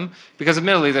helps them. Because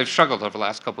admittedly, they've struggled over the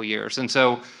last couple of years. And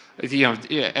so,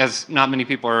 as not many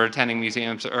people are attending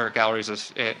museums or galleries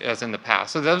as in the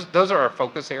past. So those are our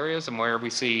focus areas and where we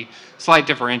see slight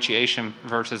differentiation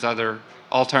versus other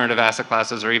alternative asset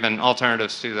classes, or even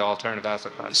alternatives to the alternative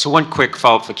asset classes. So one quick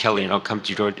follow-up for Kelley, and I'll come to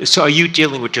you, George. So are you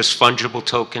dealing with just fungible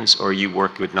tokens, or are you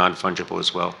working with non-fungible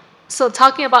as well? So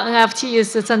talking about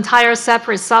NFTs, it's an entire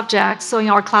separate subject. So in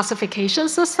our classification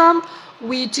system,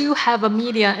 we do have a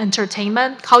media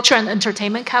entertainment, culture and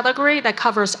entertainment category that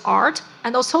covers art,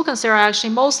 And those tokens are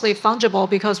actually mostly fungible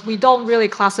because we don't really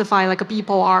classify like a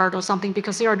Beeple art or something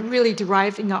because they are really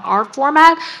derived in an art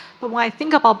format. But when I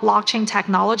think about blockchain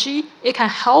technology, it can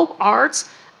help arts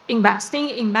investing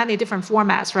in many different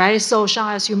formats, right? So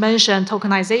Sean, as you mentioned,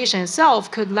 tokenization itself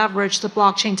could leverage the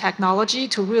blockchain technology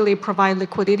to really provide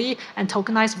liquidity and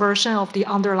tokenized version of the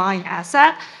underlying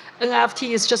asset. NFT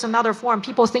is just another form.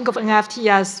 People think of NFT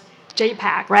as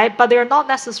JPEG, right? But they're not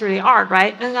necessarily art,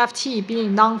 right? NFT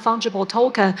being non-fungible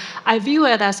token, I view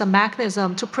it as a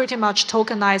mechanism to pretty much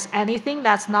tokenize anything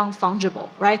that's non-fungible,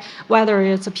 right? Whether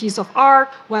it's a piece of art,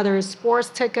 whether it's sports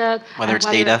ticket, Whether it's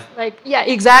data. Yeah,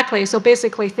 exactly. So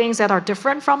basically things that are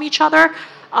different from each other.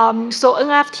 So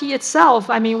NFT itself,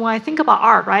 I mean, when I think about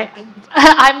art, right?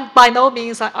 I'm by no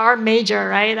means an art major,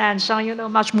 right? And Sean, you know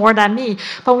much more than me.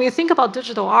 But when you think about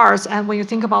digital arts and when you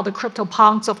think about the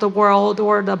CryptoPunks of the world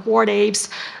or the Bored Apes,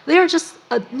 they're just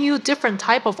a new, different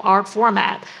type of art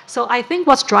format. So I think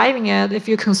what's driving it, if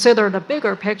you consider the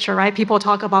bigger picture, right? People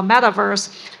talk about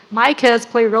metaverse. My kids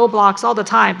play Roblox all the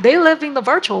time. They live in the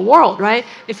virtual world, right?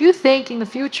 If you think in the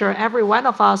future, every one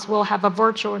of us will have a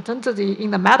virtual identity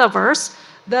in the metaverse,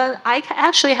 then I can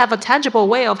actually have a tangible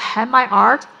way of hand my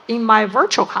art in my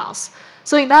virtual house.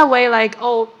 So in that way, like,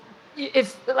 oh,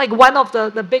 if like one of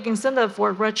the big incentive for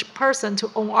a rich person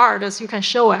to own art is you can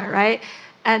show it, right?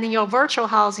 And in your virtual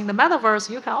house in the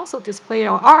metaverse, you can also display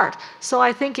your art. So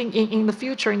I think in the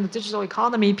future, in the digital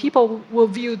economy, people will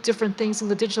view different things in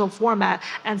the digital format.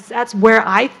 And that's where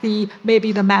I see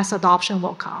maybe the mass adoption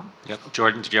will come. Yep.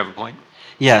 Jordan, did you have a point?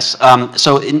 Yes.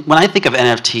 When I think of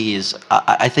NFTs,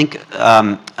 I think,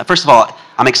 first of all,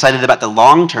 I'm excited about the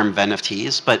long-term of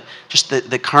NFTs, but just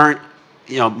the current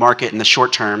market in the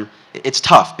short term, it's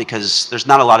tough because there's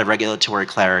not a lot of regulatory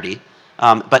clarity.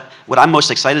 But what I'm most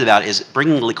excited about is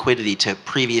bringing liquidity to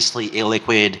previously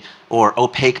illiquid or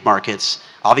opaque markets.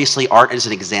 Obviously, art is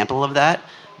an example of that,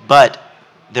 but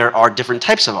there are different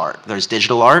types of art. There's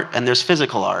digital art and there's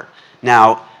physical art.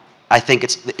 Now, I think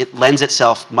it lends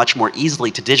itself much more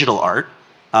easily to digital art,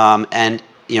 and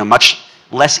much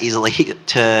less easily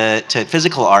to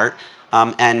physical art.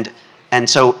 And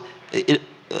so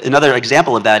another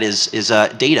example of that is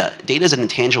data. Data is an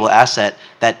intangible asset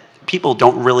that people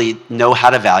don't really know how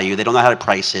to value. They don't know how to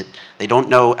price it. They don't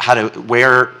know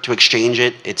where to exchange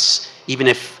it. It's even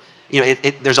if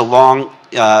there's a long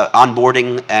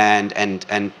onboarding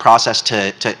and process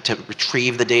to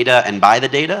retrieve the data and buy the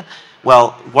data.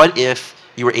 Well, what if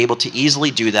you were able to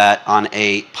easily do that on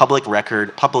a public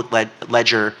record, public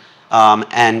ledger,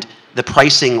 and the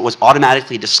pricing was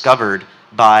automatically discovered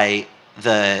by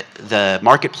the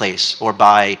marketplace or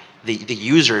by the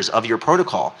users of your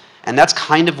protocol? And that's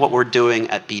kind of what we're doing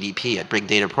at BDP, at Big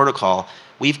Data Protocol.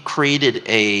 We've created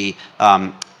a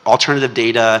alternative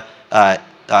data,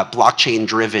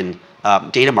 blockchain-driven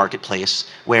data marketplace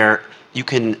where you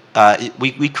can,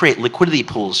 we create liquidity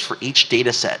pools for each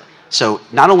data set. So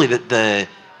not only the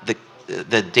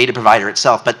data provider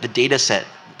itself, but the data set,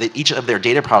 each of their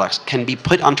data products can be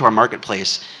put onto our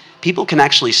marketplace. People can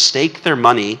actually stake their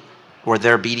money or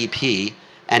their BDP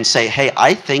and say, hey,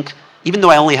 I think, even though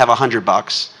I only have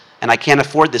 $100 and I can't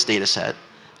afford this data set,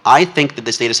 I think that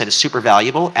this data set is super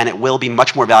valuable and it will be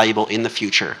much more valuable in the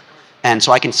future. And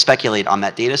so I can speculate on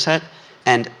that data set.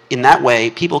 And in that way,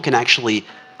 people can actually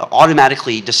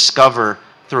automatically discover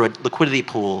through a liquidity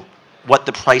pool what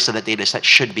the price of that data set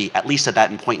should be, at least at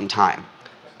that point in time,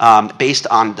 based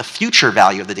on the future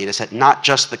value of the data set, not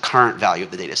just the current value of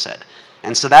the data set.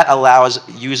 And so that allows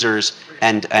users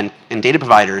and data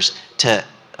providers to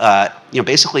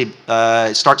basically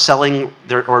start selling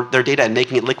their data and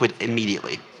making it liquid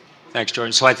immediately. Thanks,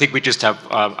 Jordan. So I think we just have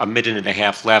a minute and a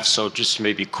half left. So just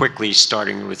maybe quickly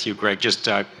starting with you, Greg, just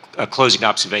closing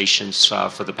observations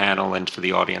for the panel and for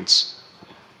the audience.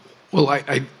 Well,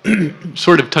 I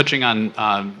sort of touching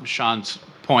on Sean's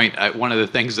point, one of the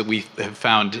things that we have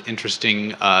found interesting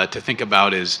to think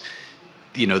about is,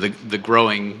 the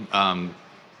growing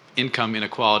income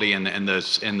inequality and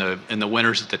the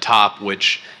winners at the top,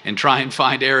 which and try and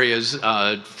find areas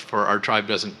for our tribe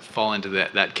doesn't fall into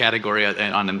that category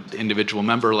on an individual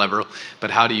member level.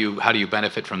 But how do you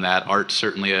benefit from that? Art's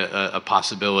certainly a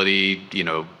possibility.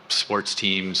 Sports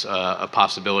teams a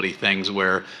possibility. Things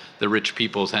where the rich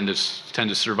people tend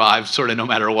to survive sort of no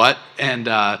matter what. And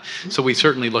so we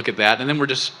certainly look at that. And then we're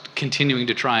just continuing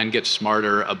to try and get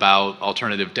smarter about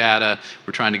alternative data.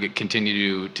 We're trying to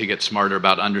continue to get smarter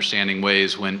about understanding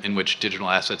ways in which digital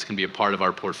assets can be a part of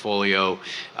our portfolio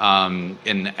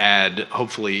and add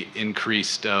hopefully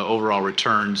increased overall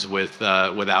returns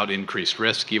without increased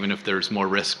risk, even if there's more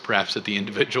risk perhaps at the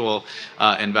individual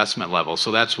investment level.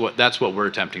 So that's what we're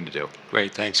attempting to do.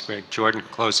 Great, thanks, Greg. Jordan,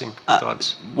 closing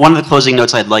thoughts? One of the closing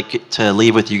notes I'd like to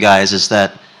leave with you guys is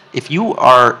that if you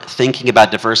are thinking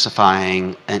about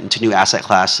diversifying into new asset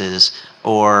classes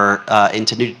or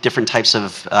into different types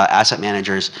of asset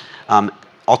managers,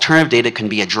 alternative data can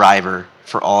be a driver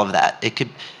for all of that.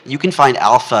 You can find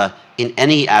alpha in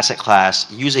any asset class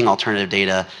using alternative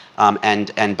data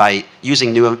and by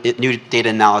using new data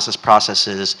analysis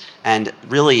processes. And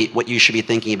really what you should be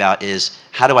thinking about is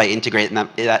how do I integrate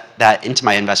that into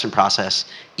my investment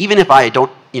process? Even if I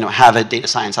don't have a data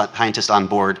scientist on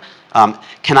board,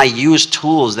 can I use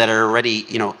tools that are already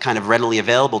kind of readily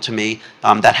available to me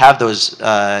that have those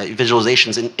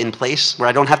visualizations in place where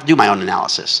I don't have to do my own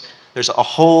analysis? There's a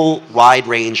whole wide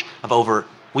range of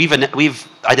we've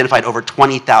identified over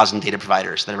 20,000 data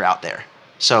providers that are out there.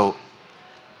 So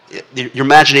your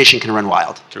imagination can run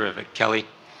wild. Terrific. Kelley?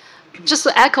 Just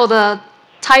to echo the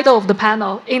title of the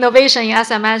panel, innovation in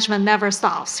asset management never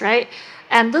stops, right?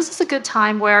 And this is a good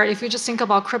time where if you just think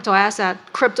about digital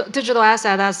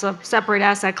asset as a separate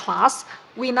asset class,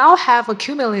 we now have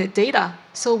accumulated data,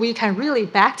 so we can really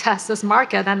backtest this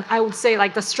market. And I would say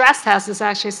like the stress test is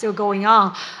actually still going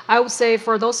on. I would say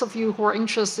for those of you who are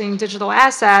interested in digital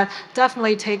asset,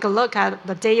 definitely take a look at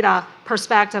the data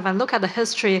perspective and look at the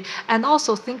history and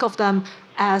also think of them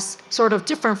as sort of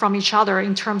different from each other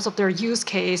in terms of their use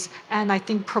case. And I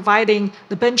think providing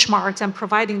the benchmarks and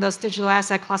providing this digital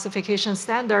asset classification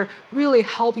standard really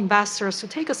help investors to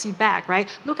take a seat back, right?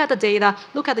 Look at the data,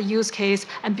 look at the use case,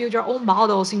 and build your own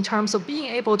models in terms of being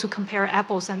able to compare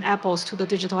apples and apples to the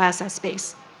digital asset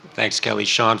space. Thanks, Kelley.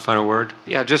 Sean, final word?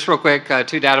 Yeah, just real quick,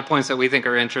 2 data points that we think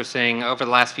are interesting. Over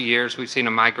the last few years, we've seen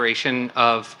a migration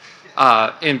of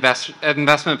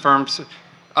investment firms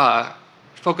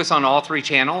focus on all 3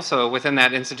 channels. So within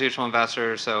that, institutional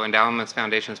investors, so endowments,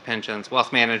 foundations, pensions,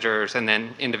 wealth managers, and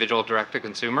then individual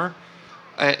direct-to-consumer.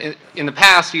 In the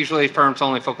past, usually firms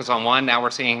only focus on 1. Now we're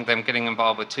seeing them getting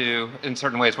involved with 2. In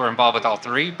certain ways, we're involved with all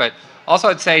 3. But also,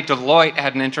 I'd say Deloitte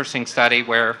had an interesting study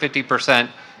where 50%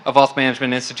 of wealth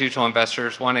management institutional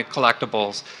investors wanted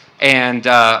collectibles and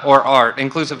or art,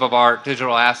 inclusive of art,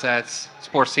 digital assets,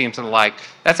 sports teams, and the like.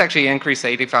 That's actually increased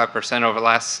to 85% over the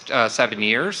last 7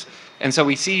 years. And so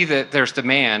we see that there's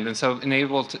demand, and so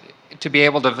to be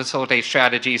able to facilitate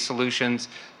strategies, solutions,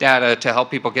 data to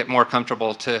help people get more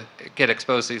comfortable to get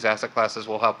exposed to these asset classes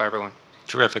will help everyone.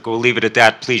 Terrific. We'll leave it at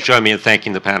that. Please join me in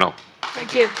thanking the panel.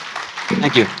 Thank you.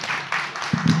 Thank you.